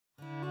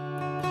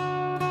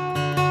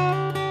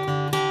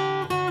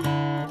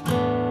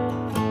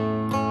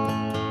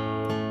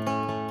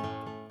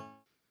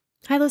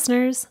Hi,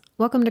 listeners.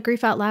 Welcome to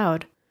Grief Out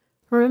Loud.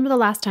 Remember the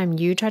last time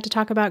you tried to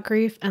talk about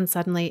grief and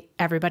suddenly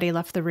everybody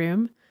left the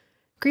room?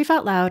 Grief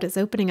Out Loud is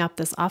opening up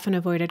this often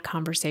avoided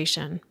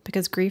conversation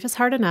because grief is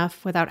hard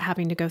enough without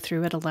having to go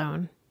through it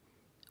alone.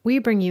 We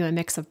bring you a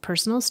mix of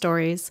personal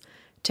stories,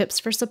 tips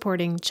for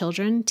supporting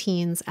children,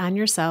 teens, and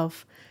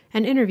yourself,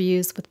 and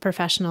interviews with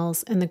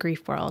professionals in the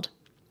grief world.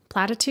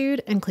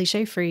 Platitude and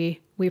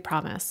cliche-free, we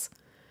promise.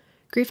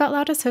 Grief Out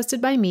Loud is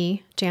hosted by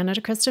me, Jana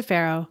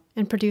DeCristofaro,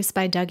 and produced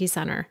by Dougie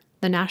Center,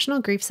 the National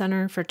Grief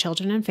Center for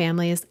Children and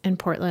Families in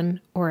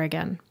Portland,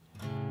 Oregon.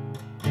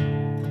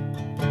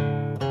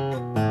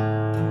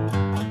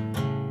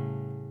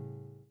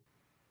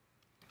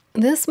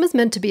 This was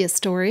meant to be a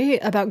story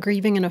about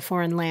grieving in a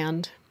foreign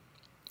land,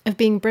 of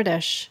being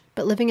British,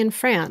 but living in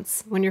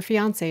France when your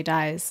fiancé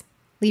dies,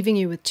 leaving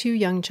you with 2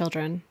 young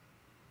children.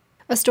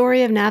 A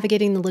story of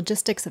navigating the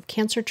logistics of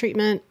cancer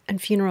treatment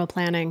and funeral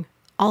planning,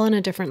 all in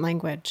a different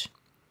language.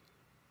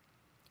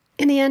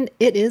 In the end,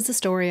 it is a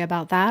story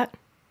about that,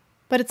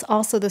 but it's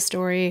also the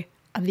story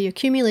of the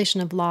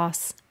accumulation of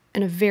loss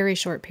in a very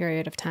short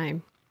period of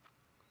time.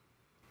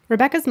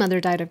 Rebecca's mother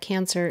died of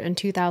cancer in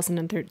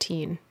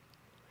 2013.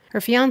 Her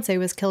fiancé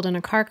was killed in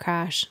a car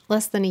crash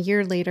less than a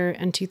year later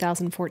in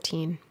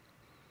 2014.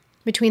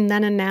 Between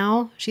then and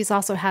now, she's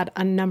also had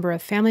a number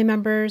of family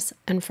members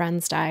and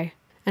friends die,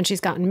 and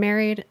she's gotten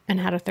married and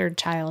had a 3rd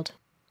child.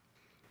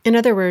 In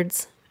other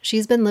words,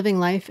 she's been living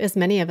life as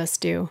many of us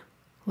do,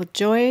 with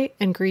joy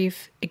and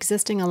grief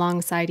existing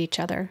alongside each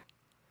other.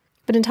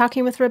 But in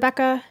talking with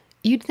Rebecca,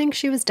 you'd think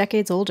she was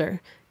decades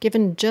older,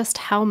 given just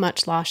how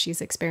much loss she's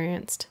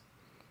experienced.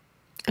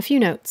 A few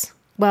notes.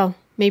 Well,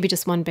 maybe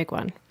just one big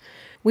one.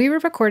 We were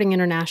recording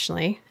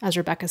internationally, as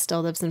Rebecca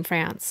still lives in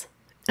France,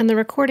 and the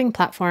recording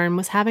platform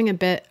was having a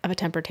bit of a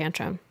temper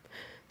tantrum.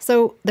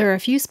 So there are a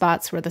few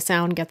spots where the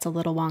sound gets a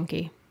little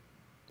wonky.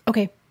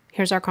 Okay,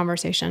 here's our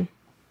conversation.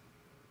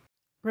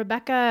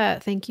 Rebecca,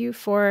 thank you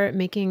for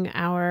making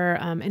our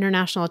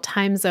international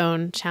time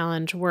zone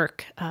challenge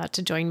work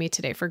to join me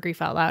today for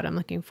Grief Out Loud. I'm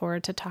looking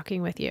forward to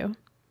talking with you.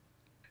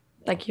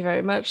 Thank you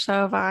very much. So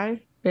have I.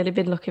 Really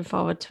been looking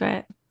forward to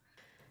it.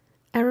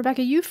 And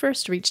Rebecca, you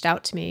first reached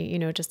out to me,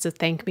 just to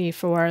thank me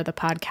for the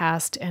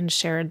podcast and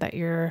shared that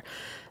your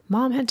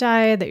mom had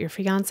died, that your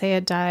fiancé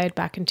had died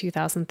back in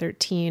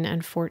 2013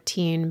 and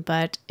 14.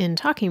 But in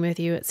talking with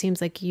you, it seems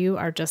like you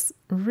are just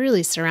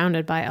really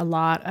surrounded by a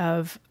lot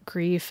of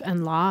grief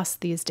and loss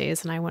these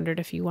days. And I wondered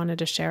if you wanted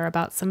to share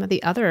about some of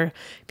the other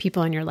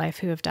people in your life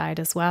who have died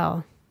as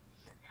well.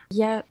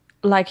 Yeah,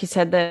 like you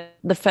said,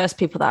 the first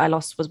people that I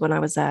lost was when I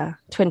was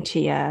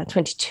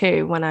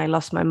 22, when I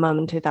lost my mum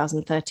in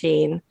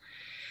 2013.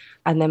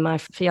 And then my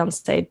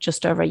fiancé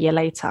just over a year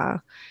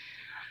later.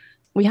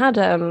 We had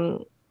a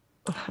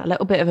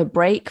little bit of a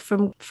break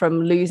from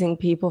losing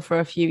people for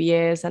a few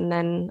years. And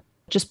then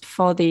just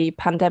before the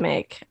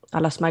pandemic, I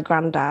lost my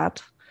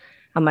granddad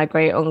and my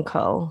great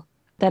uncle.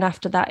 Then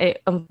after that,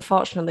 it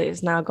unfortunately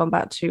has now gone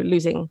back to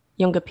losing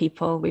younger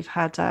people. We've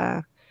had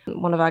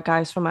one of our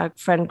guys from our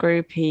friend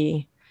group,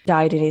 he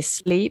died in his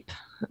sleep.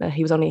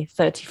 He was only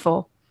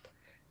 34.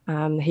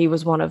 He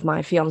was one of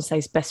my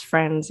fiance's best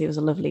friends. He was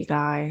a lovely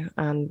guy,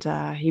 and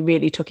he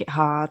really took it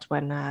hard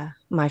when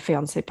my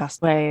fiance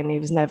passed away, and he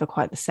was never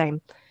quite the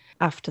same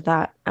after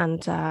that.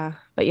 And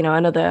but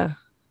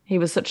he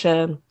was such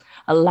a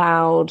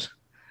loud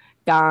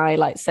guy,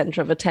 like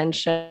center of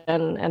attention,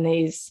 and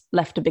he's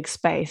left a big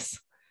space.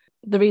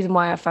 The reason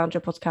why I found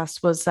your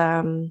podcast was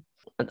on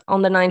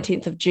the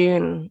 19th of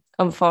June.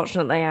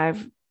 Unfortunately,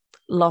 I've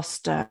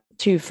lost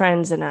 2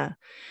 friends in a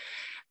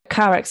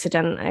car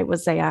accident. It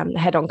was a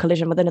head-on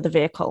collision with another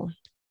vehicle,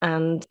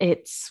 and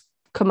it's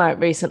come out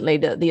recently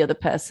that the other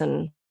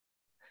person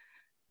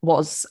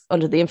was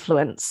under the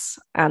influence,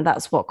 and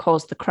that's what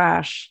caused the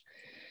crash.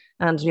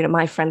 And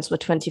my friends were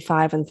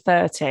 25 and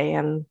 30,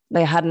 and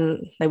they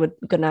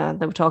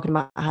were talking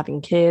about having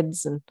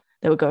kids, and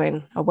they were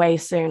going away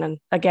soon. And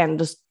again,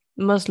 just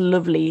most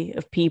lovely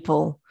of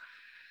people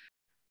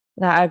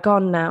that are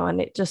gone now.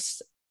 And it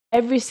just,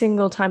 every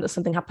single time that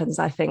something happens,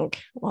 I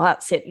think, well,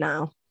 that's it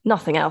now.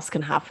 Nothing else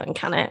can happen,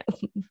 can it?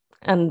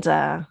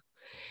 And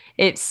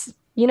it's,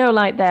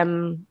 like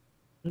them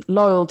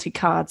loyalty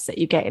cards that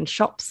you get in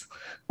shops.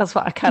 That's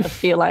what I kind of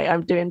feel like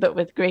I'm doing, but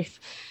with grief.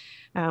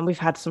 We've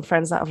had some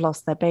friends that have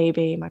lost their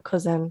baby, my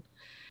cousin.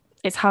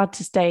 It's hard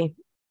to stay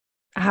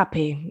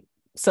happy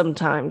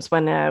sometimes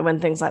when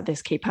things like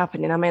this keep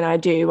happening. I mean, I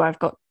do. I've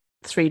got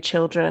 3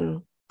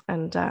 children,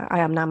 and I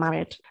am now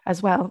married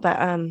as well.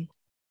 But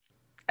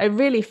it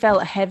really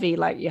felt heavy,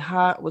 like your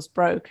heart was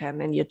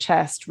broken and your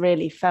chest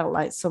really felt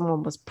like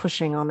someone was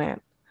pushing on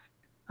it.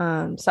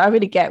 So I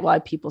really get why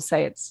people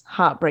say it's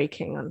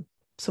heartbreaking and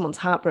someone's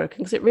heartbroken,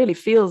 because it really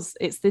feels,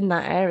 it's in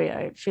that area.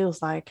 It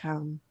feels like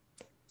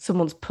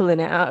someone's pulling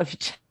it out of your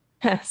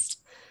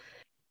chest.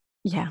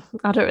 Yeah,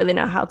 I don't really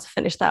know how to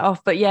finish that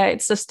off. But yeah,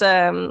 it's just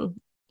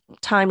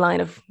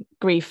timeline of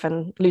grief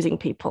and losing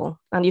people.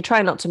 And you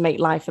try not to make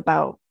life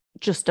about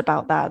just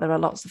about that. There are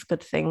lots of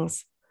good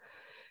things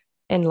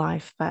in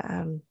life, but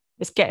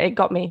it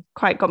got me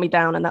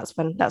down. And that's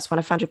when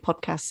I found your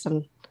podcast,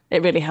 and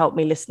it really helped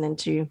me listening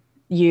to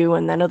you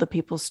and then other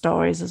people's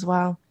stories as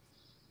well.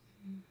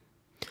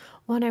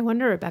 Well, and I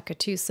wonder, Rebecca,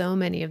 too, so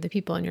many of the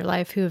people in your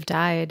life who have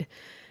died,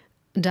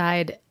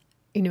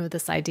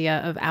 this idea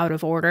of out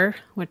of order,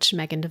 which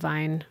Megan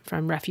Devine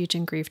from Refuge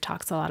and Grief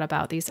talks a lot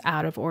about, these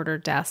out of order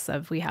deaths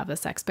of we have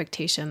this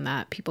expectation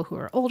that people who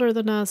are older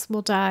than us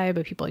will die,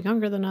 but people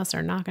younger than us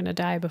are not going to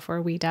die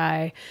before we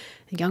die.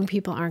 Young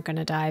people aren't going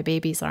to die.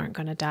 Babies aren't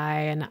going to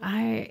die. And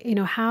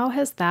how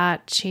has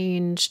that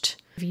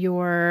changed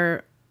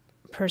your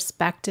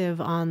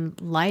perspective on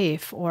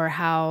life or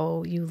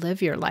how you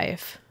live your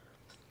life?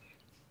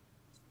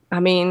 I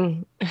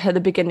mean, at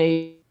the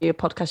beginning of your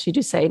podcast, you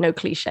do say no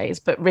cliches,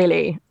 but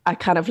really, I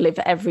kind of live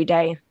every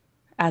day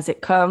as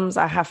it comes.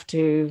 I have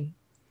to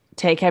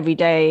take every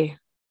day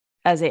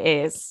as it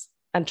is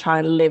and try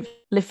and live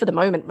for the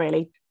moment,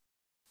 really.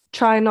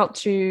 Try not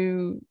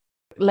to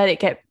let it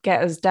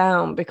get us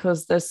down,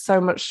 because there's so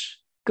much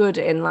good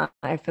in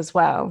life as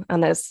well.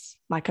 And there's,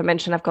 like I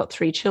mentioned, I've got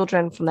 3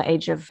 children from the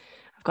age of,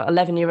 I've got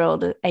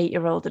 11-year-old, an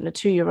 8-year-old and a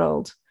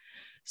 2-year-old.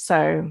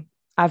 So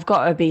I've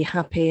got to be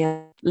happy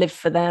and live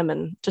for them.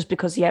 And just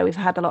because, we've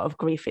had a lot of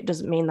grief, it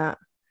doesn't mean that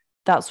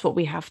that's what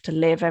we have to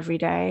live every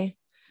day.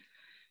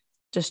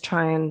 Just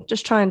try and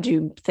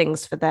do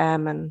things for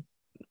them and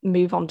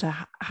move on to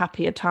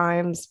happier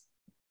times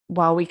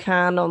while we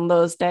can on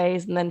those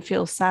days, and then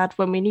feel sad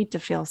when we need to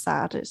feel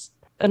sad. It's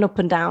an up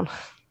and down.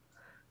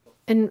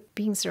 And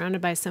being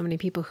surrounded by so many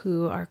people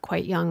who are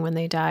quite young when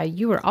they die,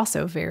 you were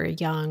also very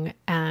young.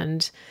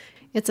 And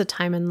it's a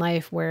time in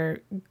life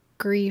where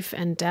grief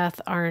and death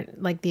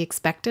aren't like the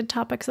expected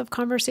topics of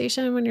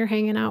conversation when you're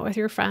hanging out with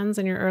your friends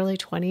in your early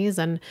 20s.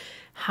 And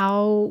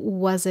how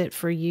was it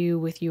for you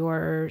with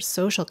your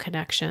social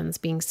connections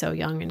being so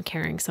young and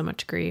carrying so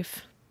much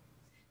grief?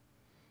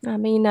 I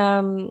mean,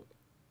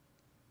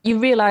 you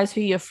realize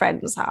who your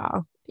friends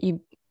are.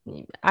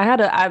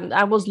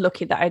 I was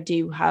lucky that I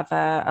do have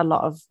a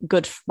lot of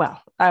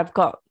I've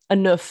got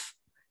enough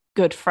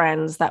good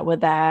friends that were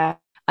there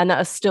and that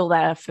are still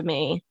there for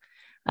me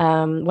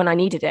when I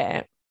needed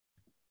it.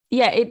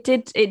 Yeah, it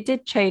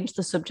did change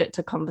the subject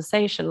of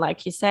conversation.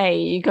 Like you say,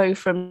 you go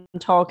from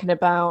talking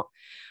about,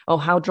 oh,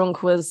 how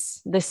drunk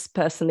was this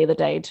person the other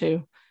day,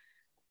 to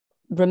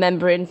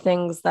remembering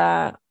things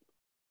that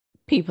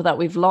people that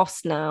we've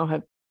lost now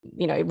have,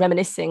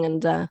 reminiscing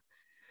and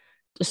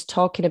just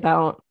talking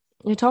about,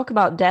 we talk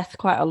about death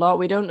quite a lot.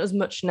 We don't as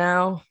much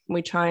now.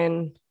 We try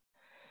and,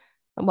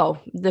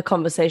 the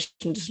conversation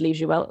just leads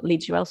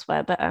you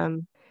elsewhere, but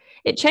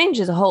it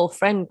changes a whole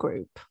friend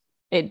group.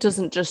 It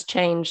doesn't just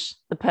change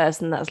the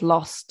person that's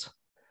lost.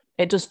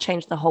 It does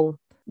change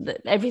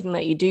everything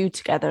that you do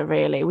together,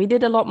 really. We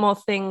did a lot more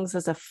things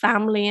as a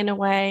family in a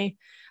way.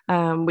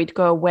 We'd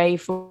go away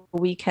for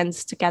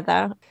weekends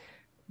together,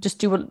 just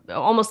do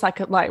almost like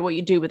what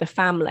you do with a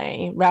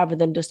family, rather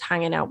than just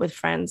hanging out with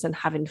friends and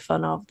having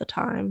fun all the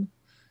time.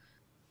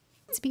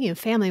 Speaking of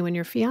family, when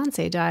your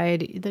fiance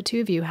died, the two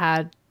of you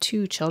had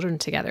 2 children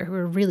together who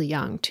were really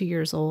young, 2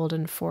 years old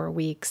and 4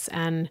 weeks.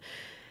 And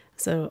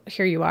so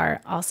here you are,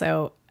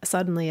 also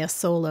suddenly a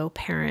solo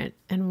parent,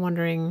 and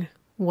wondering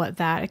what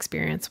that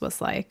experience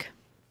was like.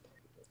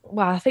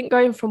 Well, I think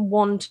going from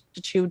 1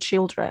 to 2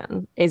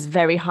 children is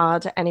very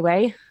hard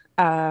anyway,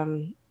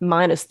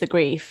 minus the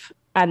grief.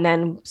 And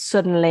then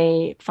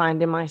suddenly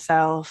finding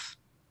myself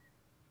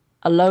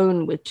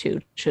alone with 2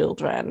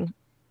 children,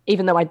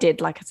 even though I did,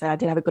 like I said, I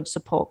did have a good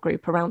support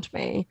group around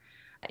me.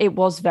 It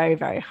was very,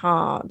 very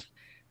hard.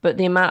 But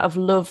the amount of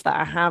love that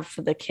I have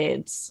for the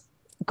kids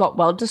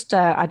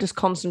I just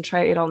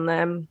concentrated on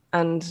them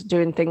and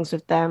doing things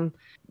with them.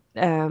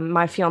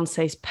 My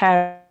fiance's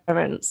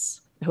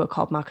parents, who are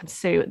called Mark and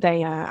Sue,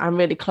 I'm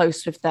really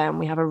close with them.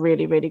 We have a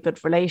really, really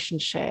good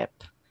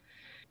relationship.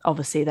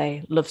 Obviously,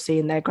 they love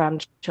seeing their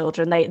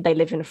grandchildren. They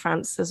live in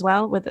France as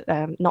well, with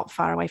not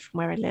far away from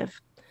where I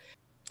live.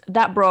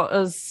 That brought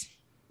us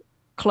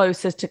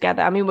closer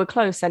together. I mean, we're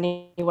close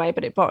anyway,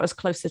 but it brought us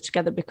closer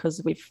together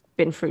because we've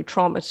been through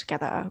trauma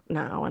together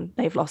now, and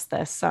they've lost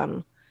their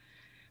son.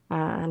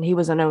 And he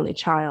was an only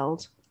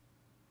child.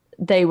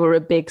 They were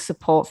a big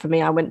support for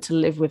me. I went to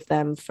live with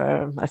them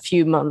for a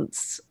few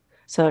months,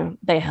 so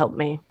they helped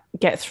me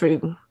get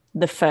through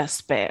the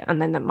first bit. And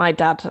then my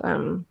dad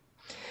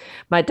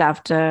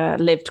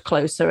lived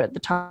closer at the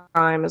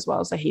time as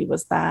well, so he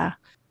was there.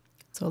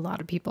 So a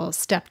lot of people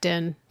stepped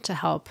in to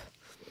help.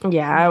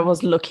 Yeah, I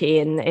was lucky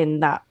in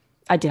that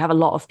I did have a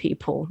lot of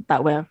people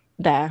that were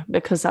there,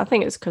 because I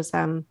think it's because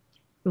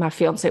my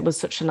fiance was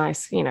such a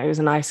nice, he was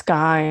a nice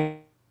guy,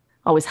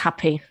 always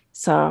happy.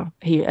 So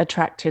he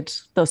attracted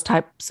those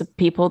types of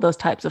people, those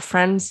types of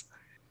friends.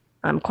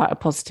 I'm quite a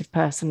positive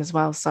person as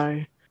well.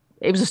 So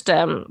it was just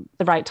the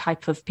right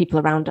type of people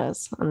around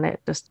us. And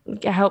it just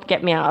helped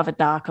get me out of a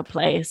darker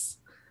place.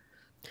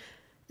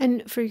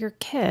 And for your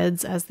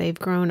kids, as they've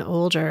grown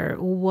older,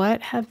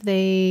 what have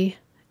they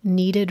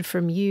needed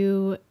from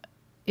you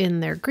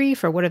in their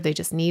grief, or what have they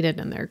just needed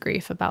in their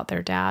grief about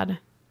their dad?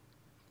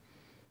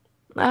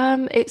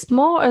 It's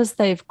more as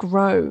they've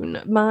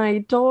grown. My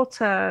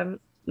daughter,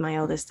 my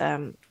eldest,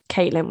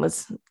 Caitlin,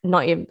 was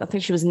not even, I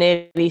think she was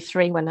nearly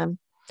 3 when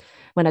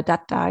her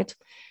dad died.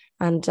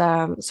 And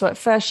so at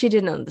first she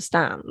didn't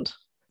understand.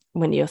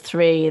 When you're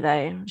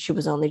 3, she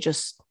was only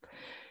just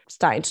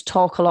starting to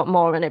talk a lot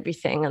more and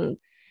everything. And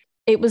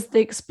it was the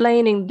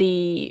explaining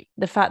the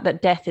fact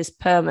that death is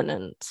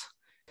permanent.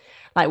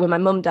 Like when my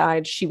mum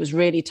died, she was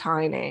really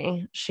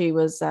tiny. She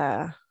was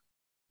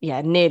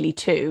nearly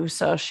 2.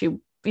 So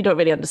you don't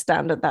really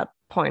understand at that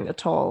point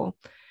at all.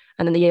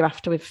 And then the year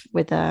after with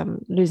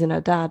losing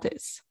her dad,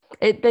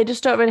 they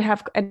just don't really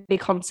have any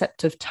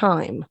concept of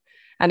time.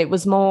 And it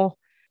was more,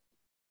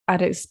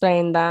 I'd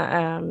explained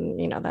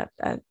that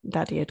that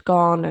daddy had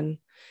gone and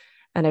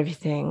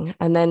everything,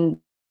 and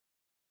then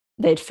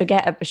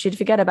she'd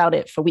forget about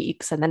it for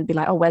weeks and then be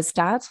like, oh, where's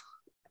dad?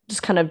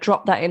 Just kind of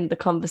drop that in the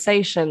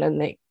conversation,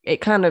 and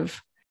it kind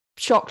of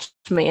shocked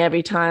me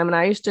every time. And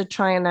I used to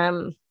try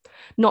and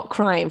not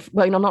cry,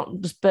 well, not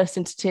just burst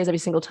into tears every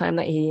single time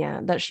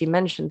that she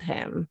mentioned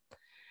him.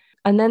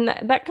 And then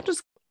that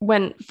just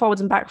went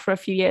forwards and back for a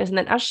few years. And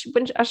then as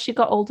she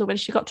got older, when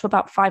she got to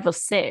about 5 or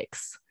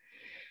 6,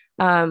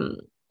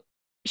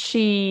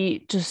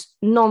 she just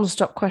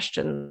non-stop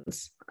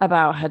questions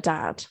about her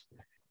dad,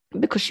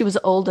 because she was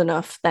old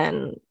enough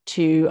then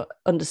to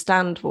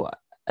understand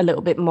a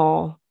little bit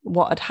more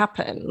what had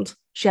happened.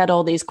 She had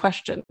all these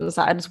questions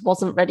that I just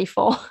wasn't ready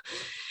for.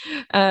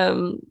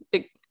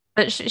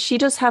 But she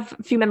does have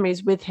a few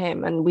memories with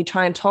him, and we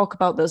try and talk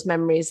about those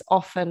memories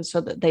often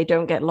so that they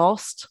don't get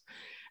lost.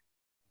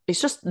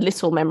 It's just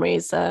little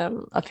memories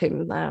of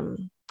him,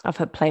 of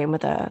her playing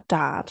with her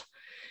dad.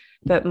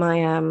 But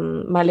my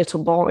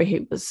little boy,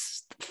 who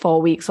was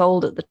 4 weeks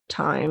old at the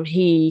time,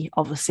 he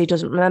obviously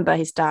doesn't remember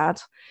his dad.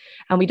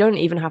 And we don't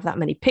even have that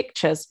many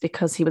pictures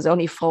because he was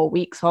only 4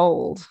 weeks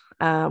old.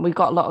 We've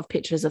got a lot of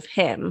pictures of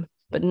him,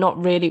 but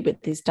not really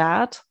with his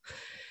dad.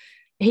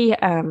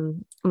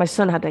 My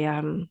son had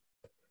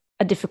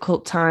a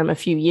difficult time a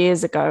few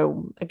years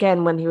ago,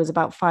 again, when he was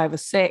about 5 or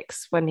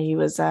 6, when he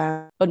was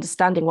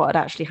understanding what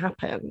had actually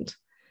happened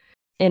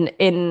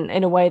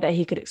in a way that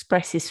he could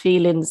express his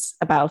feelings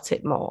about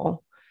it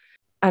more.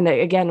 And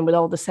again, with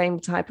all the same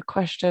type of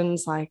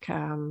questions, like,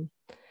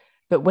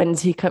 but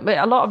when's he come? But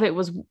a lot of it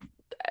was,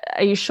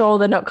 are you sure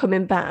they're not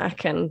coming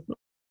back? And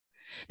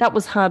that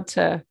was hard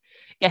to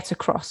get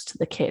across to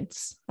the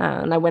kids.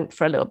 And I went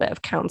for a little bit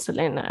of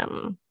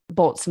counselling,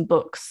 bought some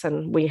books,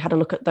 and we had a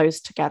look at those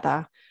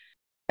together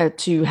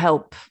to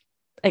help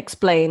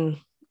explain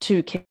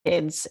to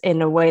kids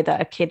in a way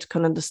that a kid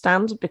can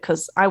understand,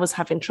 because I was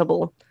having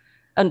trouble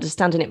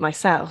understanding it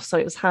myself. So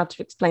it was hard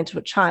to explain to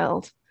a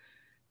child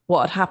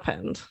what had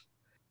happened.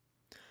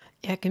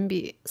 Yeah, it can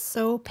be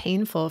so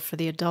painful for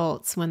the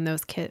adults when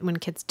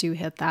kids do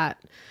hit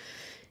that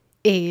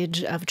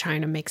age of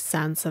trying to make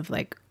sense of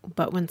like,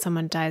 but when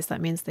someone dies,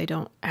 that means they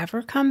don't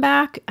ever come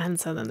back. And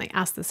so then they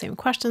ask the same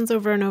questions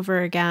over and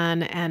over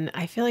again. And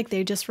I feel like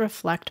they just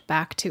reflect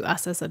back to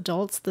us as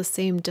adults the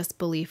same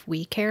disbelief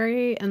we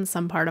carry in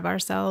some part of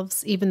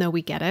ourselves, even though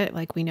we get it.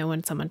 Like, we know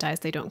when someone dies,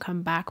 they don't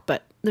come back,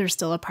 but there's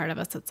still a part of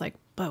us that's like,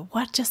 but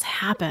what just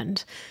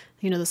happened?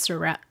 The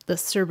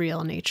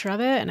surreal nature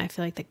of it. And I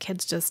feel like the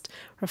kids just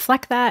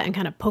reflect that and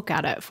kind of poke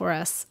at it for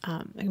us.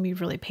 It can be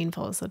really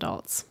painful as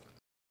adults.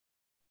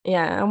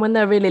 Yeah, and when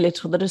they're really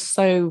little, they're just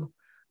so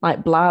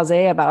like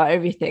blasé about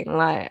everything.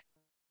 Like,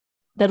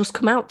 they'll just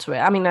come out to it.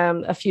 I mean,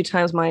 a few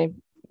times my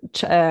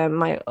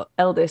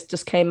eldest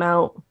just came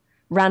out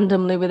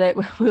randomly with it.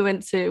 We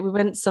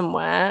went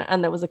somewhere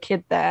and there was a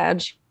kid there,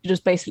 and she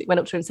just basically went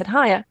up to him and said,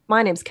 "Hi,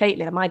 my name's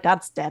Caitlin and my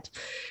dad's dead."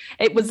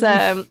 It was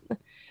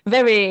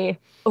very,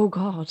 oh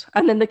God.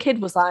 And then the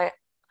kid was like,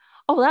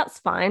 "Oh, that's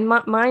fine.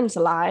 Mine's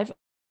alive."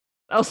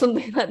 Or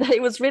something like that.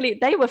 It was really,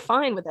 they were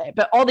fine with it,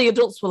 but all the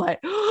adults were like,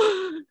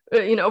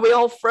 we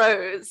all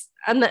froze,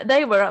 and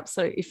they were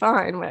absolutely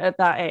fine at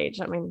that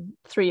age. I mean,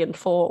 3 and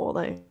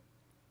 4,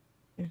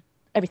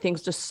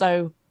 everything's just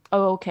so,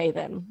 oh, okay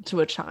then,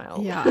 to a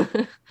child. Yeah.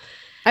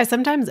 I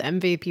sometimes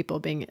envy people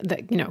being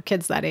that,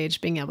 kids that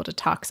age being able to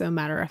talk so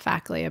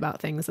matter-of-factly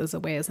about things as a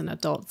way as an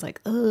adult. It's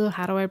like, oh,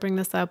 how do I bring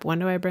this up? When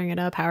do I bring it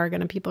up? How are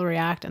going to people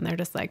react? And they're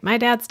just like, my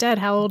dad's dead.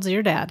 How old's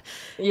your dad?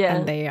 Yeah.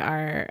 And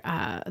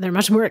they're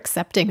much more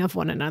accepting of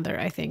one another,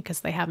 I think,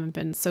 because they haven't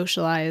been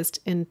socialized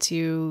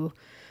into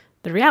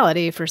the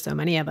reality for so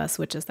many of us,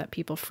 which is that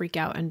people freak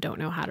out and don't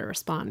know how to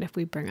respond if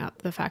we bring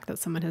up the fact that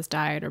someone has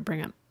died, or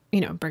bring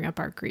up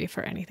our grief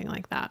or anything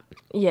like that.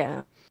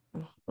 Yeah.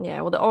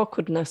 Yeah, well, the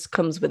awkwardness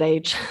comes with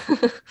age,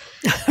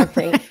 I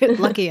think.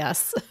 Lucky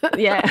us.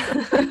 Yeah.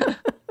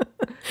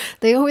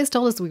 They always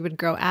told us we would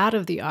grow out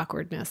of the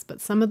awkwardness,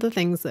 but some of the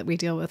things that we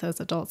deal with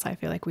as adults, I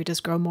feel like we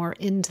just grow more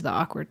into the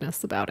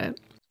awkwardness about it.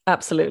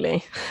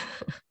 Absolutely.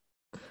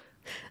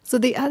 So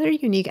the other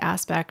unique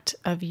aspect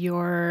of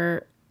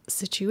your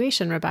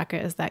situation,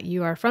 Rebecca, is that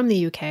you are from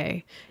the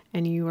UK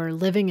and you were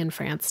living in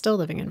France, still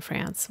living in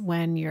France,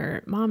 when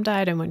your mom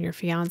died and when your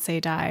fiancé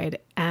died.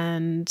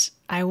 And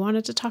I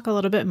wanted to talk a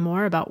little bit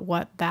more about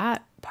what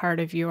that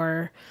part of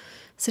your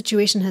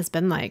situation has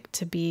been like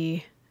to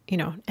be,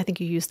 I think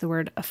you used the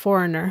word a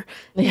foreigner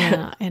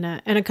in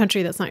a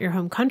country that's not your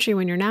home country,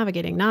 when you're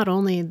navigating not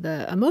only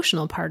the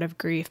emotional part of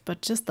grief,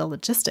 but just the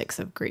logistics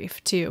of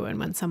grief too. And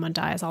when someone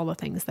dies, all the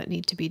things that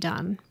need to be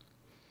done.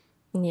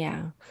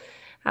 Yeah.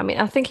 I mean,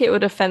 I think it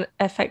would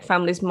affect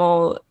families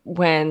more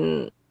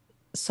when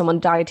someone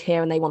died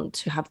here and they want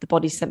to have the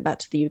body sent back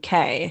to the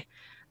UK.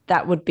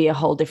 That would be a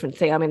whole different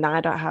thing. I mean,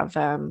 I don't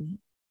have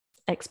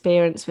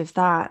experience with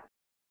that.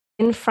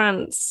 In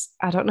France,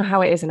 I don't know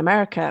how it is in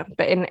America,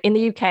 but in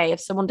the UK,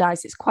 if someone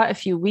dies, it's quite a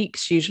few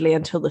weeks usually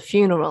until the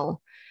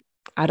funeral.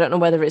 I don't know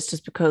whether it's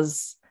just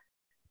because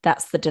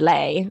that's the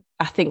delay.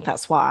 I think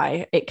that's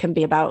why it can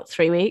be about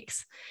 3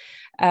 weeks.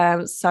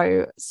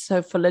 So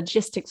for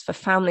logistics for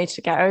family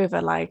to get over,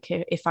 like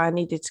if I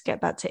needed to get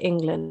back to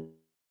England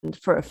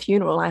for a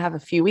funeral, I have a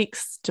few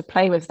weeks to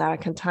play with that. I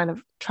can kind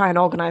of try and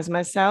organize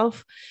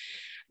myself.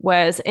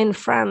 Whereas in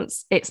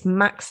France, it's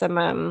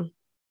maximum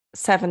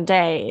 7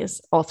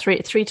 days, or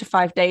three to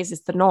 5 days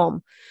is the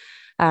norm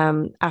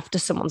after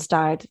someone's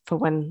died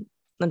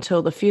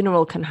until the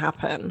funeral can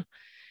happen.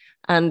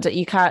 And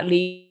you can't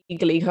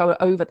legally go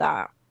over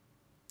that.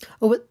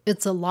 Oh,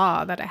 it's a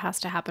law that it has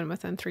to happen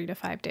within 3 to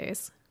 5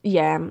 days.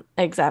 Yeah,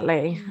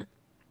 exactly.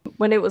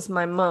 When it was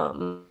my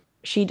mum,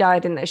 she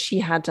died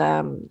she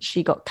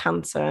got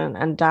cancer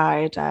and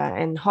died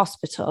in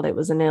hospital. It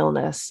was an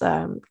illness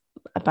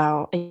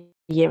about a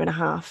year and a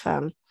half.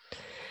 And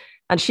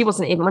she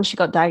wasn't even, when she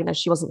got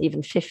diagnosed, she wasn't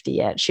even 50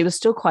 yet. She was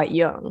still quite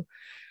young.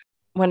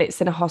 When it's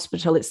in a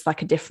hospital, it's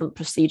like a different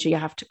procedure. You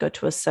have to go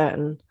to a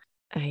certain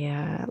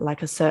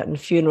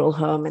funeral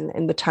home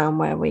in the town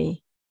where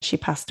she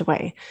passed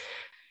away.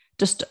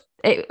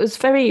 It was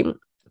very,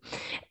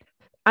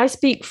 I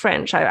speak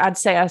French. I'd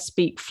say I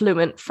speak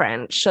fluent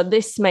French. So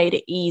this made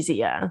it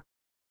easier.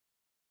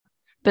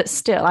 But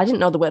still, I didn't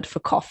know the word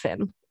for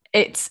coffin.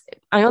 I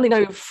only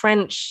know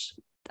French.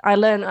 I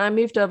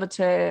moved over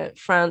to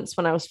France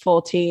when I was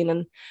 14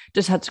 and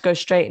just had to go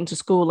straight into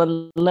school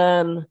and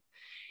learn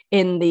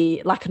in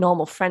like a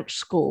normal French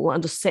school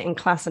and just sit in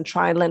class and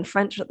try and learn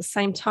French at the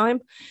same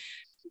time.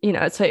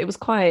 So it was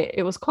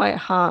quite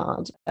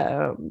hard.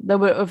 There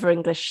were other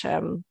English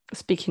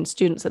speaking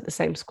students at the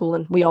same school,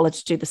 and we all had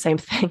to do the same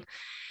thing.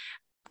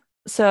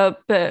 So,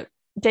 but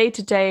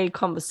day-to-day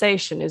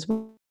conversation is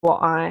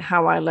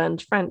how I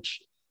learned French.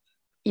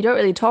 You don't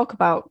really talk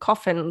about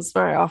coffins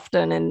very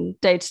often in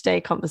day-to-day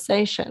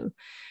conversation,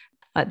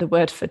 like the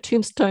word for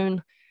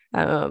tombstone,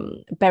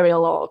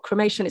 burial, or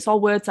cremation. It's all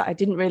words that I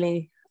didn't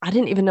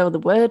even know the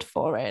word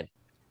for it.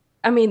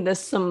 I mean, there's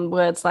some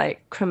words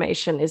like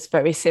cremation is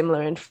very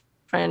similar in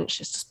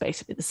French. It's just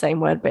basically the same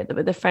word, but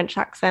with a French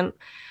accent.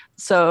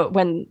 So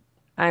when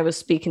I was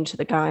speaking to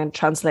the guy and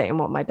translating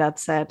what my dad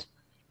said,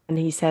 and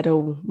he said,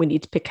 "Oh, we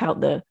need to pick out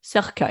the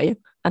cercueil."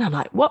 And I'm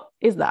like, what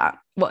is that?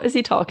 What is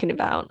he talking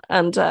about?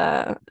 And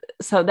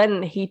so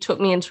then he took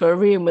me into a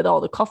room with all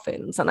the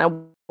coffins, and I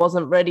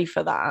wasn't ready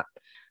for that.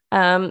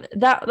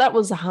 That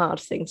was a hard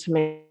thing to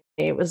me.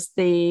 It was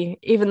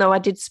even though I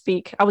did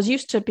speak, I was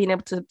used to being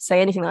able to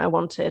say anything that I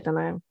wanted. And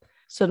I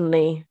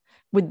suddenly,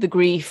 with the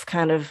grief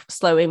kind of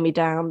slowing me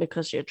down,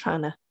 because you're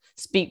trying to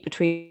speak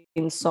between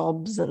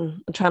sobs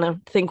and trying to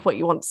think what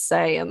you want to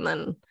say. And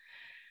then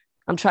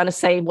I'm trying to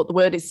say what the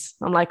word is.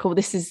 I'm like, oh,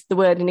 this is the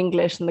word in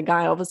English. And the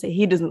guy, obviously,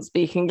 he doesn't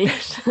speak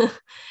English.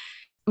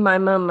 My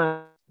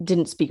mum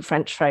didn't speak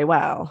French very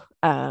well.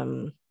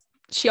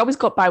 She always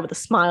got by with a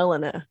smile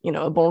and a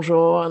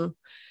bonjour. And,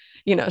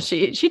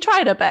 she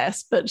tried her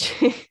best, but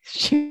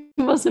she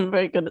wasn't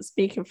very good at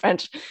speaking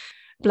French.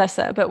 Bless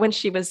her. But when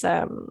she was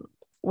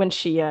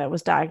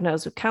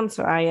diagnosed with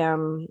cancer, I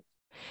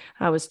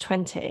was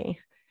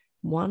 21.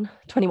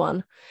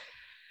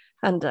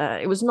 And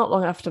it was not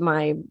long after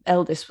my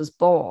eldest was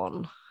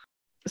born.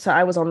 So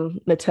I was on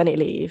maternity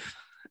leave,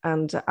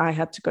 and I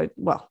had to go.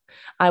 Well,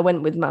 I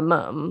went with my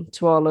mum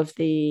to all of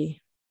the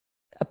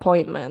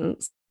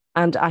appointments,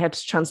 and I had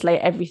to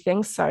translate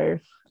everything. So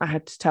I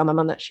had to tell my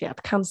mum that she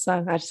had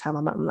cancer. I had to tell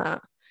my mum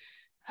that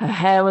her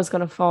hair was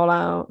going to fall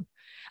out.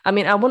 I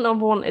mean, I wouldn't have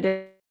wanted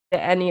it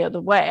any other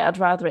way. I'd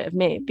rather it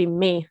have been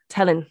me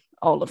telling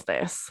all of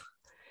this.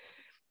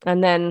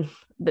 And then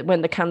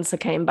when the cancer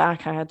came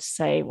back, I had to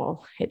say,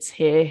 well, it's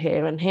here,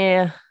 here, and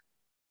here.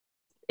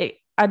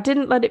 I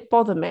didn't let it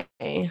bother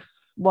me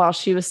while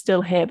she was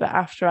still here, but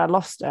after I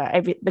lost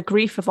her, the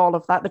grief of all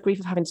of that, the grief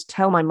of having to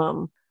tell my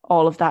mum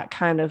all of that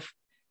kind of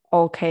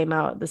all came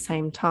out at the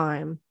same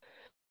time.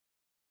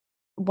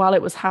 While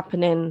it was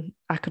happening,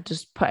 I could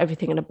just put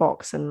everything in a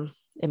box and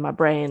in my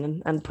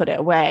brain and put it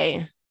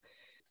away.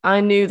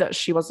 I knew that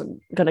she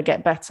wasn't going to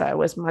get better,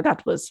 whereas my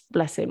dad was,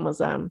 bless him, was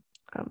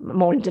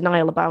more in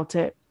denial about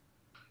it.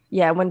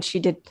 Yeah, when she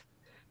did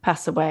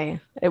pass away,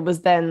 it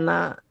was then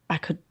that I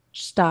could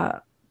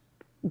start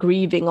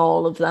grieving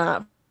all of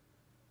that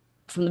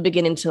from the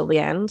beginning till the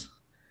end,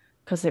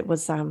 because it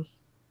was it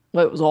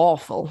was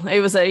awful. It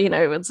was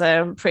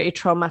pretty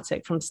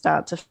traumatic from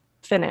start to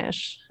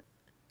finish.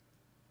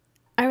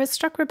 I was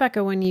struck,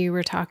 Rebecca, when you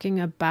were talking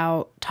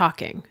about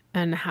talking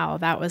and how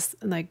that was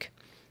like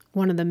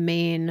one of the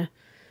main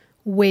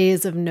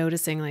ways of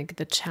noticing like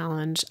the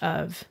challenge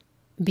of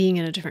being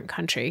in a different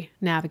country,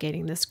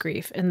 navigating this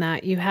grief, and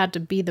that you had to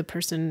be the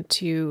person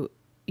to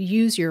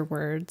use your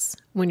words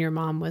when your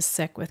mom was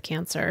sick with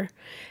cancer.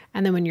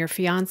 And then when your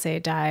fiance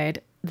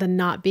died, the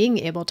not being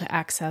able to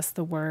access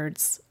the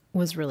words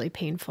was really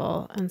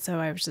painful. And so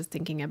I was just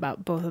thinking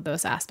about both of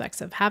those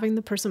aspects of having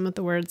the person with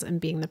the words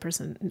and being the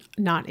person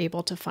not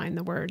able to find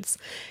the words.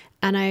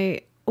 And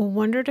I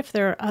wondered if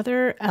there are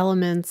other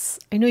elements.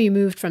 I know you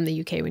moved from the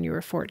UK when you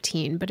were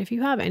 14, but if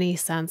you have any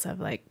sense of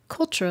like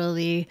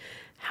culturally,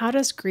 how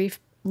does grief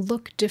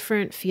look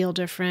different, feel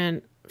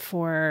different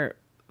for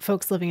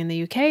folks living in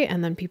the UK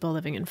and then people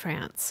living in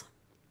France?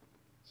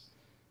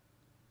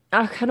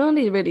 I can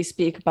only really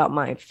speak about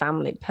my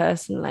family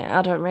personally.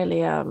 I don't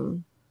really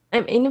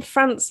in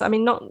France, I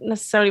mean, not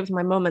necessarily with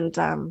my mum and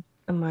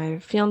my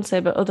fiance,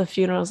 but other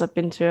funerals I've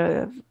been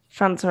to,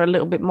 France are a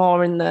little bit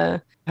more in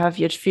the have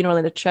your funeral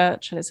in a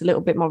church, and it's a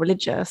little bit more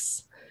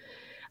religious.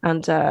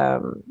 And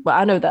well,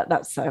 I know that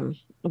that's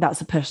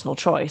a personal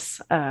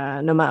choice,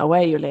 no matter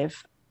where you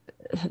live.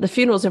 The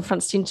funerals in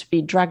France seem to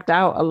be dragged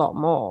out a lot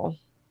more.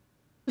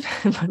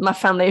 My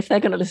family, if they're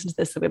going to listen to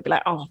this, they're going to be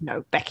like, "Oh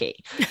no, Becky."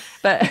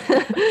 But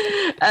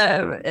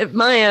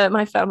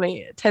my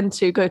family tend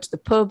to go to the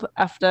pub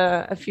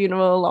after a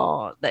funeral,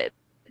 or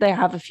they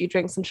have a few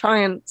drinks and try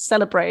and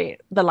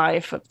celebrate the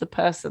life of the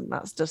person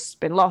that's just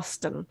been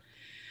lost. And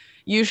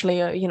usually,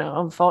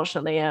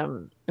 unfortunately,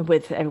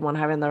 with everyone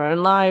having their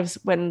own lives,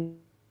 when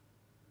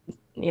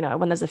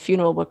there's a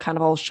funeral, we're kind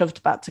of all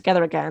shoved back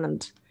together again,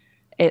 and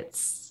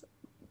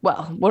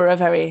we're a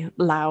very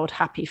loud,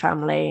 happy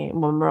family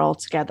when we're all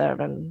together.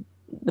 And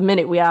the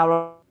minute we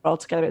are all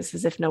together, it's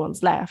as if no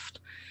one's left.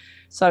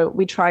 So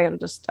we try and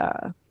just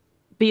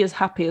be as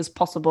happy as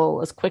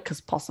possible, as quick as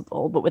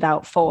possible, but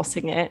without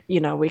forcing it.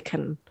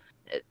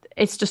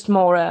 It's just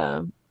more,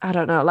 I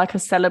don't know, like a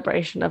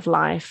celebration of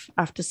life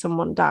after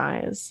someone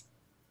dies.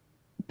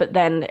 But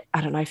then,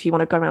 I don't know, if you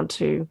want to come around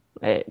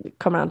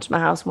to my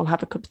house and we'll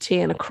have a cup of tea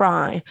and a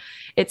cry,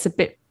 it's a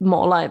bit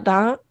more like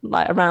that,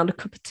 like around a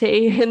cup of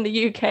tea in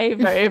the UK,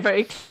 very,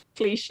 very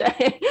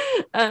cliche.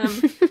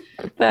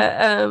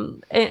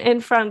 But in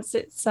France,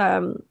 it's,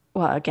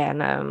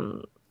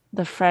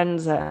 the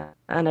friends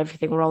and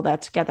everything, we're all there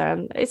together.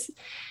 And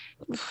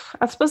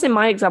I suppose in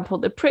my example,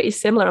 they're pretty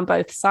similar on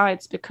both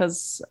sides,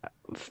 because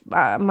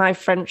my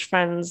French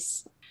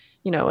friends,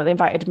 they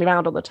invited me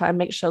around all the time,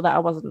 make sure that I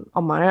wasn't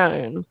on my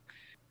own.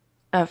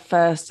 At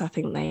first, I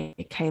think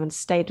they came and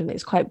stayed with me.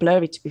 It's quite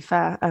blurry, to be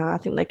fair. I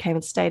think they came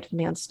and stayed with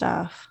me and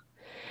stuff.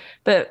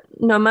 But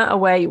no matter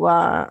where you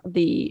are,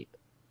 the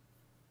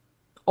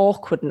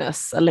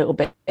awkwardness a little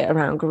bit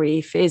around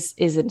grief is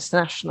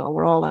international.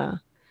 We're all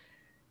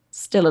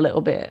still a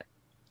little bit,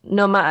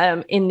 no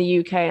matter in the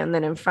UK and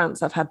then in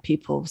France, I've had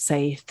people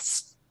say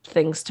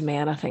things to me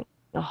and I think,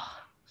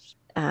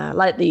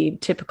 like the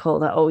typical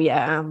that, oh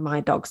yeah, my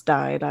dog's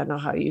died, I know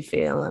how you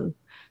feel. And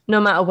no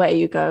matter where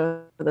you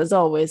go, there's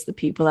always the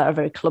people that are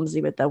very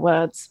clumsy with their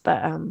words.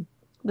 But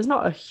there's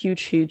not a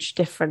huge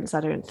difference,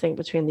 I don't think,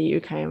 between the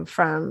UK and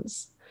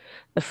France.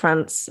 In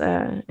France,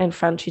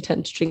 you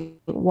tend to drink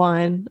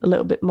wine a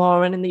little bit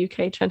more, and in the UK,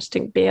 you tend to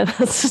drink beer.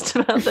 That's just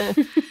about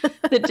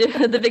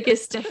the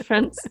biggest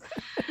difference.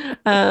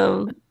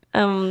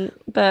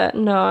 But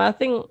no, I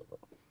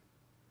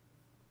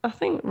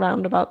think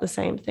round about the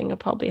same thing would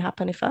probably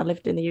happen if I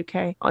lived in the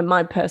UK. On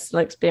my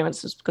personal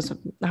experience, is because of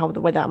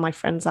the way that my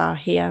friends are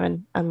here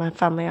and my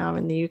family are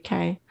in the UK.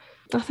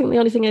 I think the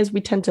only thing is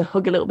we tend to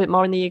hug a little bit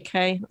more in the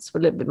UK. It's a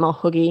little bit more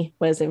huggy,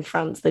 whereas in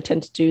France, they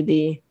tend to do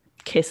the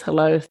kiss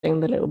hello thing,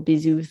 the little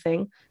bisou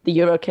thing, the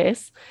Euro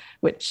kiss,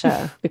 which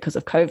because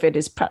of COVID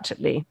is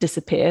practically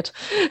disappeared.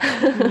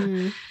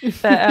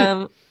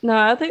 But no,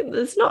 I think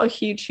there's not a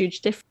huge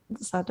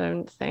difference, I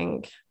don't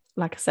think.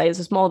 Like I say, it's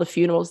just more the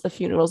funerals. The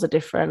funerals are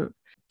different.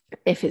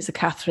 If it's a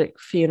Catholic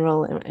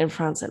funeral in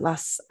France, it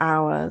lasts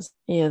hours.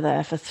 You're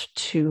there for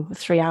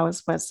 2-3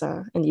 hours, whereas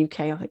in the UK,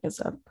 I think it's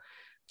a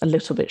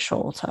little bit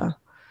shorter.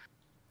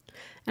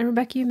 And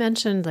Rebecca, you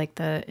mentioned like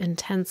the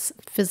intense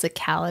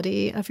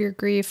physicality of your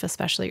grief,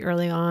 especially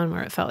early on,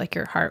 where it felt like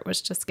your heart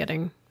was just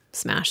getting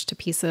smashed to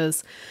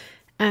pieces.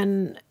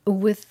 And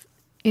with,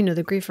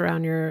 the grief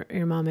around your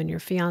mom and your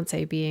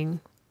fiance being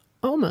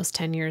almost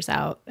 10 years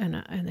out in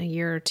a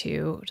year or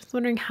two, just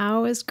wondering,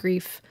 how is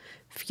grief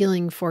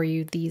feeling for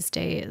you these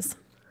days?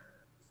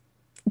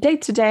 Day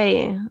to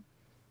day,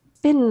 it's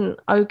been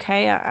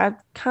okay. I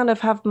kind of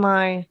have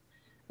my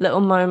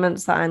little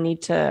moments that I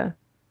need to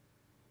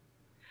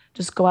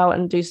just go out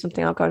and do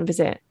something. I'll go and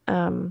visit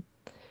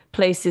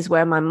places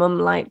where my mum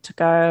liked to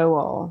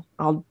go,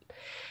 or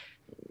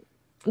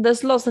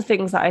there's lots of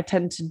things that I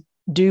tend to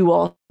do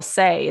or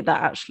say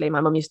that actually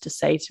my mum used to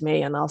say to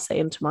me, and I'll say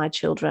them to my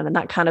children, and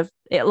that kind of,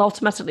 it'll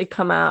automatically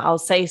come out. I'll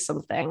say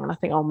something and I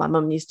think, oh, my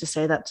mum used to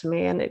say that to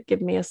me, and it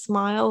give me a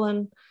smile.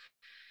 And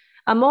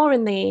I'm more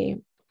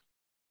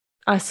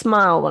I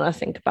smile when I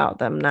think about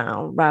them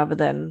now rather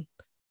than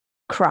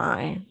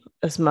cry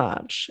as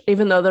much,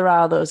 even though there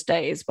are those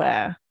days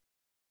where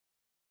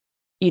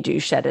you do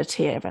shed a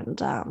tear,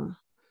 and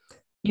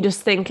you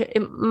just think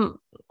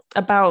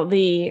about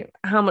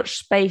how much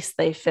space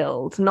they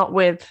filled,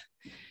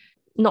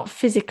 not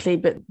physically,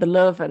 but the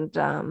love,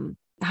 and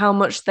how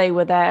much they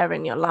were there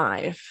in your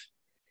life.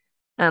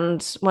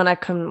 And when I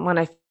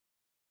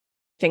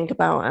think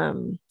about,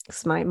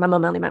 because my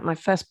mum only met my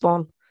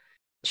firstborn,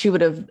 she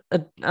would have,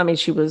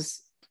 she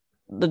was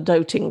the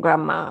doting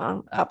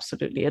grandma,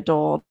 absolutely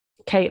adored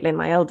Caitlin,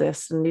 my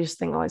eldest, and you just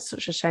think, oh, it's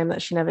such a shame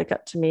that she never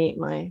got to meet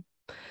my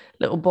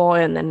little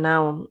boy. And then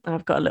now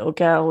I've got a little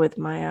girl with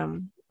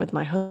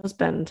my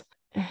husband.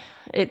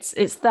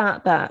 It's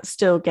that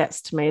still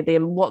gets to me,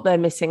 what they're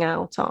missing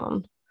out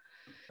on.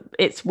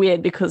 It's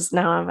weird because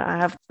now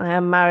I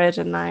am married,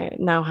 and I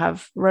now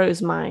have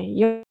Rose, my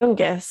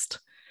youngest.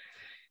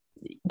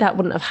 That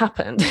wouldn't have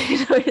happened.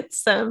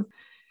 It's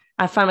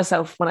I find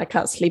myself, when I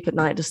can't sleep at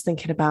night, just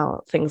thinking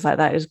about things like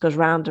that. It just goes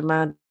round and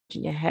round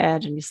in your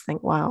head, and you just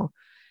think, wow,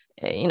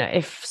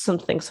 if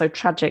something so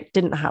tragic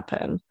didn't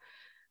happen,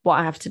 what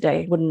I have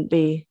today wouldn't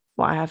be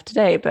what I have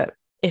today. But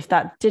if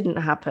that didn't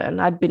happen,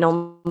 I'd be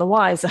none the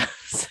wiser.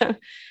 So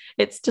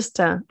it's just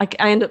I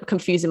end up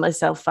confusing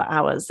myself for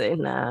hours at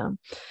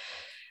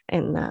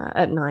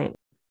night.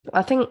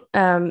 I think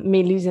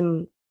me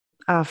losing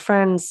our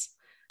friends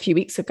a few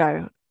weeks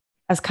ago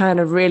has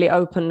kind of really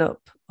opened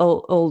up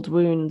old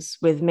wounds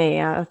with me.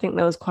 I think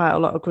there was quite a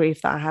lot of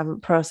grief that I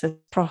haven't processed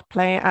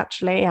properly,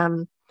 actually,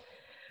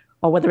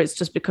 or whether it's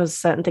just because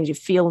certain things you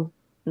feel.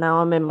 Now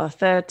I'm in my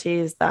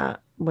 30s,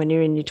 that when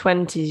you're in your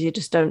 20s, you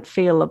just don't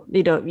feel,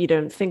 you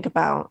don't think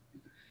about.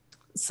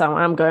 So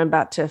I'm going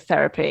back to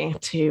therapy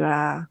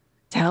to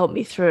help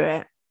me through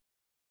it.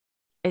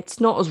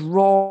 It's not as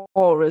raw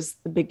as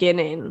the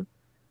beginning,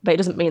 but it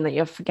doesn't mean that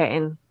you're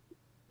forgetting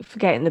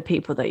the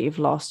people that you've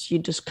lost. You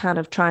just kind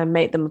of try and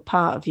make them a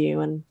part of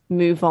you and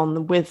move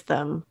on with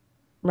them,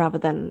 rather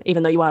than,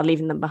 even though you are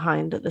leaving them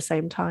behind at the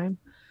same time.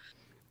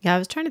 Yeah, I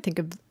was trying to think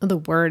of the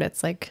word.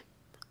 It's like,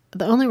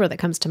 the only word that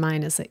comes to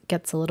mind is it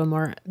gets a little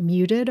more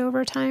muted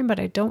over time, but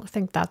I don't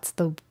think that's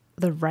the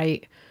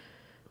right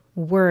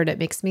word. It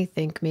makes me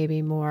think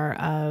maybe more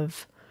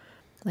of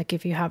like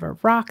if you have a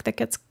rock that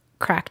gets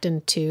cracked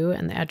in two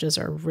and the edges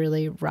are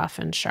really rough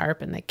and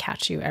sharp and they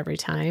catch you every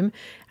time.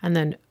 And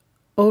then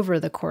over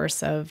the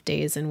course of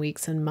days and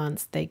weeks and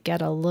months, they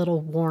get a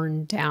little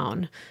worn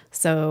down.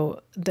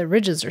 So the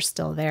ridges are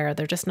still there.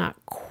 They're just not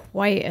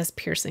quite as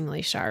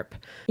piercingly sharp.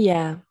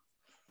 Yeah.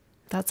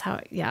 That's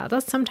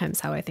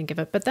sometimes how I think of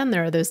it. But then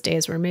there are those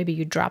days where maybe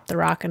you drop the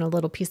rock and a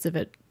little piece of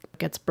it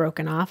gets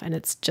broken off and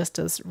it's just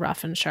as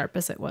rough and sharp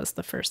as it was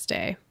the first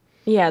day.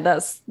 Yeah,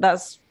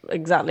 that's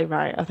exactly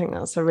right. I think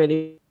that's a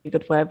really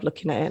good way of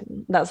looking at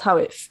it. That's how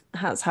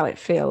it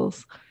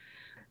feels.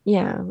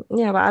 Yeah,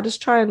 but I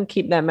just try and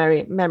keep their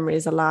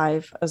memories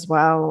alive as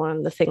well,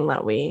 and the things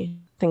that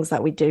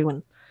we do,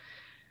 and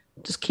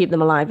just keep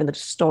them alive in the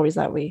stories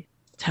that we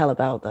tell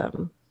about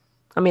them.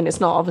 I mean,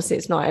 it's not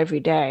every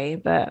day,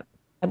 but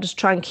I just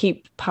try and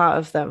keep part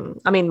of them.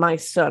 I mean, my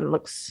son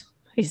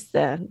he's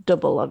the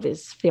double of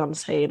his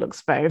fiancé. He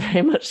looks very,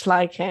 very much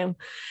like him.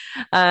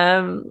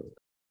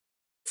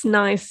 It's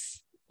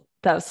nice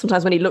that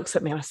sometimes when he looks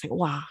at me, I think,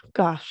 wow,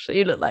 gosh,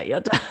 you look like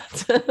your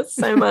dad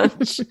so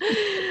much.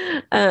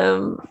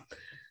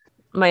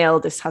 My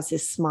eldest has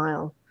his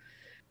smile,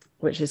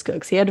 which is good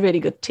because he had really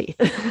good teeth.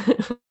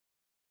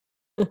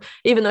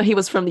 Even though he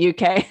was from the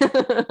UK.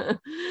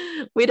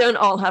 We don't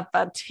all have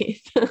bad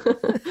teeth.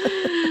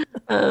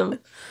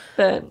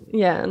 But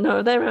yeah,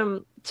 no, they're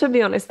to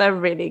be honest, they're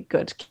really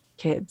good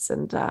kids.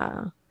 And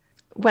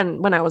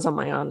when I was on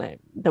my own,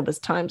 there was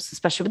times,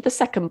 especially with the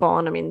second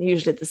born. I mean,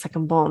 usually the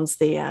second born's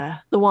the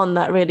one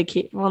that really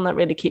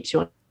keeps you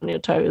on your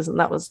toes, and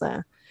that was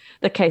the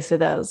case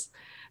with us.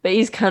 But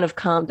he's kind of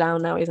calmed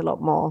down now. He's a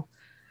lot more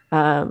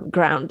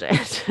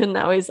grounded, and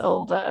now he's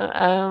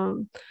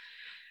older.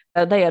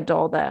 They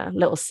adore their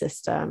little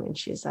sister. I mean,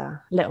 she's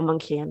a little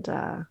monkey, and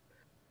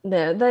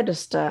they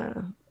just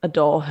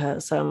adore her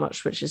so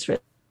much, which is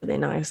really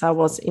nice. It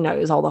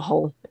was all the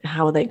whole,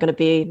 how are they going to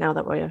be now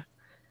that we're,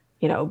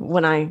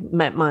 when I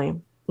met my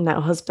now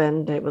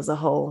husband, it was a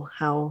whole,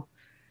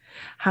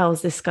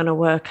 how's this going to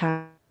work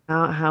out?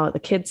 How are the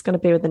kids going to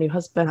be with the new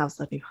husband? How's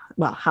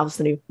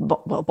the new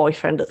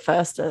boyfriend at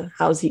first?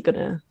 How's he going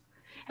to?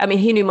 I mean,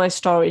 he knew my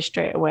story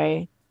straight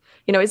away.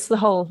 It's the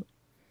whole,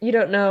 you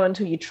don't know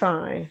until you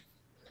try.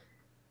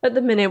 At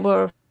the minute,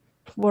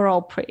 we're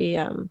all pretty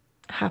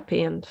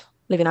happy and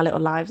living our little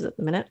lives at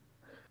the minute.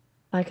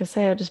 Like I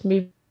say, I'm just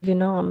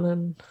moving on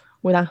and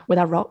with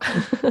our rock.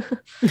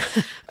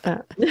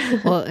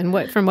 Well,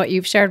 and from what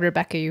you've shared,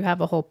 Rebecca, you have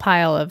a whole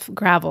pile of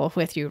gravel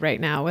with you right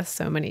now, with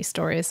so many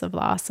stories of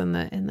loss in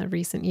the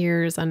recent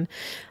years. And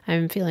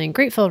I'm feeling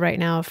grateful right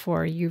now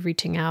for you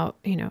reaching out,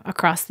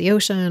 across the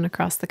ocean,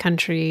 across the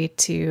country,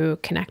 to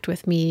connect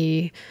with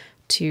me,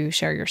 to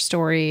share your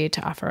story,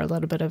 to offer a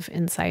little bit of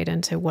insight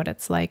into what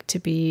it's like to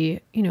be,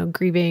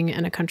 grieving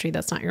in a country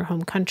that's not your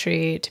home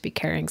country, to be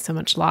carrying so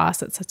much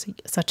loss at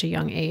such a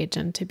young age,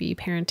 and to be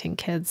parenting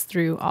kids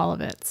through all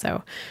of it.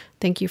 So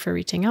thank you for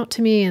reaching out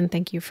to me, and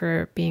thank you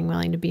for being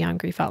willing to be on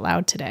Grief Out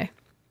Loud today.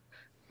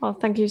 Well,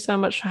 thank you so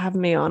much for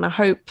having me on. I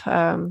hope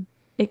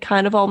it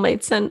kind of all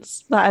made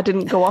sense, that I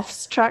didn't go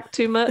off track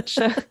too much.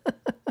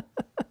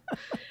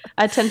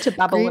 I tend to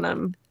babble when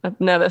I'm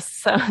nervous,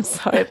 so I'm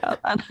sorry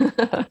about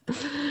that.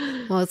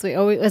 Well,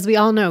 as we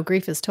all know,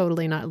 grief is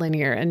totally not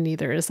linear, and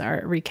neither is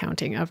our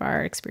recounting of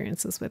our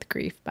experiences with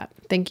grief. But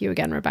thank you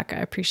again, Rebecca.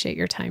 I appreciate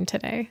your time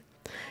today.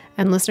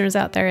 And listeners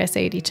out there, I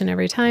say it each and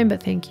every time,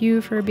 but thank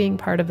you for being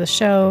part of the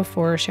show,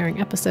 for sharing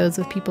episodes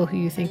with people who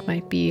you think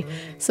might be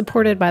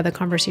supported by the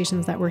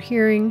conversations that we're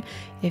hearing.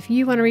 If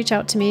you want to reach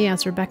out to me,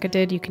 as Rebecca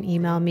did, you can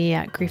email me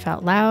at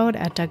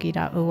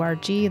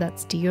griefoutloud@dougy.org.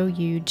 That's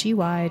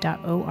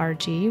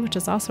dougy.org, which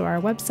is also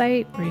our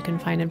website, where you can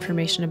find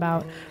information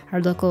about our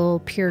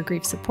local peer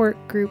grief support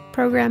group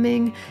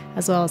programming,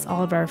 as well as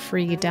all of our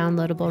free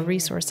downloadable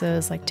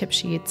resources like tip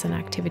sheets and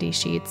activity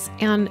sheets,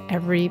 and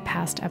every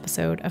past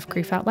episode of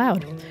Grief Out Loud.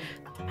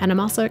 And I'm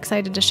also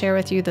excited to share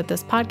with you that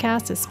this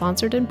podcast is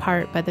sponsored in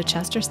part by the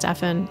Chester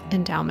Stephan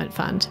Endowment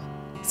Fund.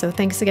 So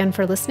thanks again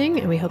for listening,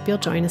 and we hope you'll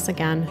join us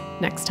again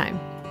next time.